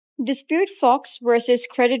DisputeFox versus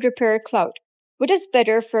Credit Repair Cloud. What is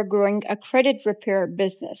better for growing a credit repair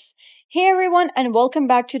business? Hey everyone, and welcome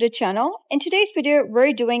back to the channel. In today's video,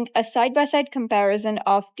 we're doing a side-by-side comparison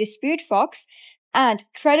of DisputeFox and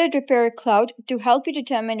Credit Repair Cloud to help you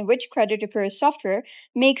determine which credit repair software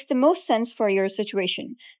makes the most sense for your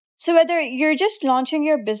situation. So whether you're just launching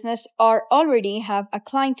your business or already have a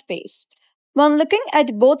client base. When looking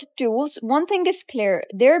at both tools, one thing is clear.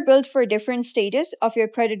 They're built for different stages of your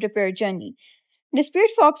credit repair journey.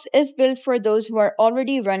 DisputeFox is built for those who are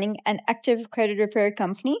already running an active credit repair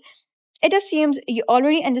company. It assumes you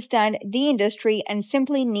already understand the industry and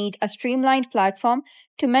simply need a streamlined platform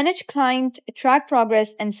to manage client, track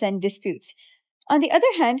progress, and send disputes. On the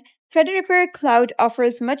other hand, Credit Repair Cloud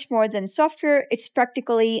offers much more than software. It's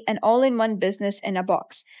practically an all-in-one business in a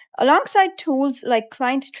box. Alongside tools like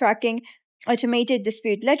client tracking, automated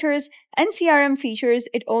dispute letters, and CRM features,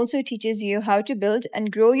 it also teaches you how to build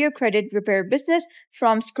and grow your credit repair business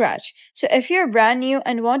from scratch. So if you're brand new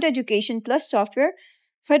and want education plus software,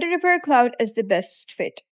 Credit Repair Cloud is the best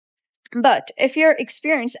fit. But if you're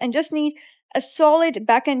experienced and just need a solid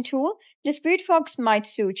backend tool, DisputeFox might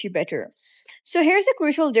suit you better. So here's a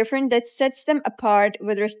crucial difference that sets them apart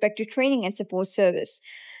with respect to training and support service.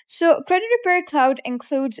 So Credit Repair Cloud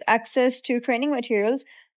includes access to training materials,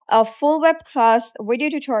 a full web class, video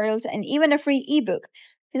tutorials, and even a free ebook.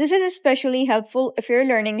 This is especially helpful if you're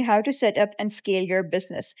learning how to set up and scale your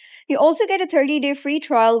business. You also get a 30-day free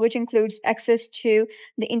trial, which includes access to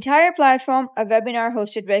the entire platform, a webinar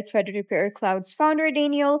hosted by Credit Repair Cloud's founder,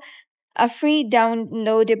 Daniel, a free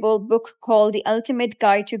downloadable book called The Ultimate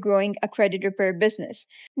Guide to Growing a Credit Repair Business.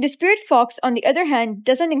 DisputeFox, on the other hand,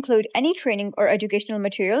 doesn't include any training or educational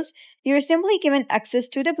materials. You're simply given access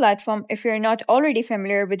to the platform if you're not already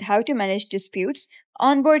familiar with how to manage disputes,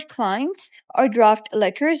 onboard clients, or draft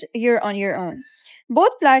letters. You're on your own.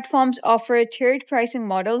 Both platforms offer tiered pricing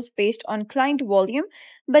models based on client volume,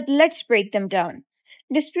 but let's break them down.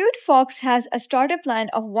 DisputeFox has a starter plan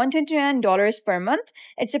of $129 per month.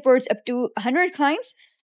 It supports up to 100 clients.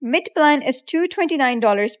 Mid plan is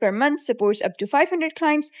 $229 per month, supports up to 500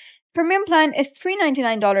 clients. Premium plan is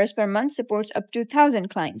 $399 per month, supports up to 1,000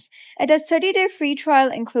 clients. It has 30-day free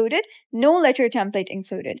trial included, no letter template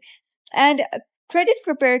included. And Credit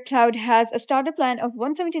Repair Cloud has a starter plan of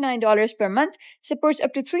 $179 per month, supports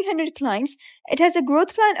up to 300 clients. It has a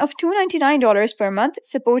growth plan of $299 per month,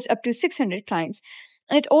 supports up to 600 clients.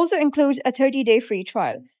 And it also includes a 30-day free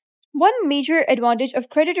trial. One major advantage of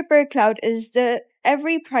Credit Repair Cloud is that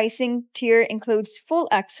every pricing tier includes full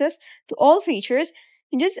access to all features.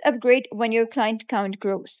 You just upgrade when your client count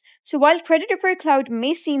grows. So while Credit Repair Cloud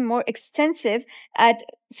may seem more extensive at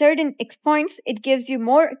certain points, it gives you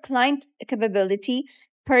more client capability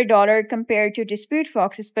per dollar compared to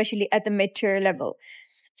DisputeFox, especially at the mid-tier level.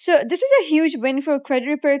 So this is a huge win for Credit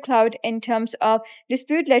Repair Cloud in terms of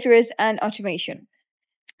dispute letters and automation.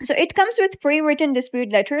 So it comes with pre-written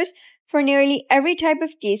dispute letters for nearly every type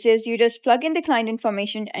of cases. You just plug in the client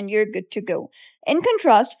information and you're good to go. In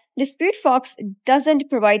contrast, DisputeFox doesn't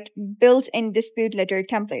provide built-in dispute letter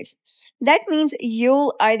templates. That means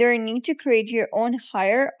you'll either need to create your own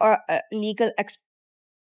hire or a legal expert.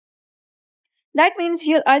 That means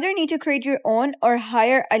you'll either need to create your own or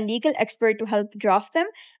hire a legal expert to help draft them,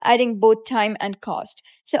 adding both time and cost.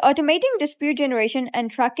 So automating dispute generation and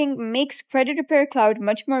tracking makes Credit Repair Cloud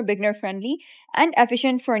much more beginner-friendly and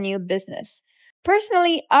efficient for new business.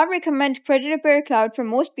 Personally, I recommend Credit Repair Cloud for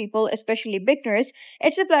most people, especially beginners.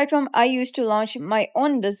 It's a platform I use to launch my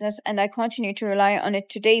own business, and I continue to rely on it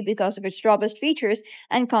today because of its robust features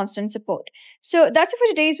and constant support. So that's it for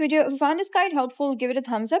today's video. If you found this guide helpful, give it a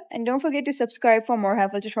thumbs up and don't forget to subscribe for more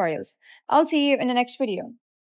helpful tutorials. I'll see you in the next video.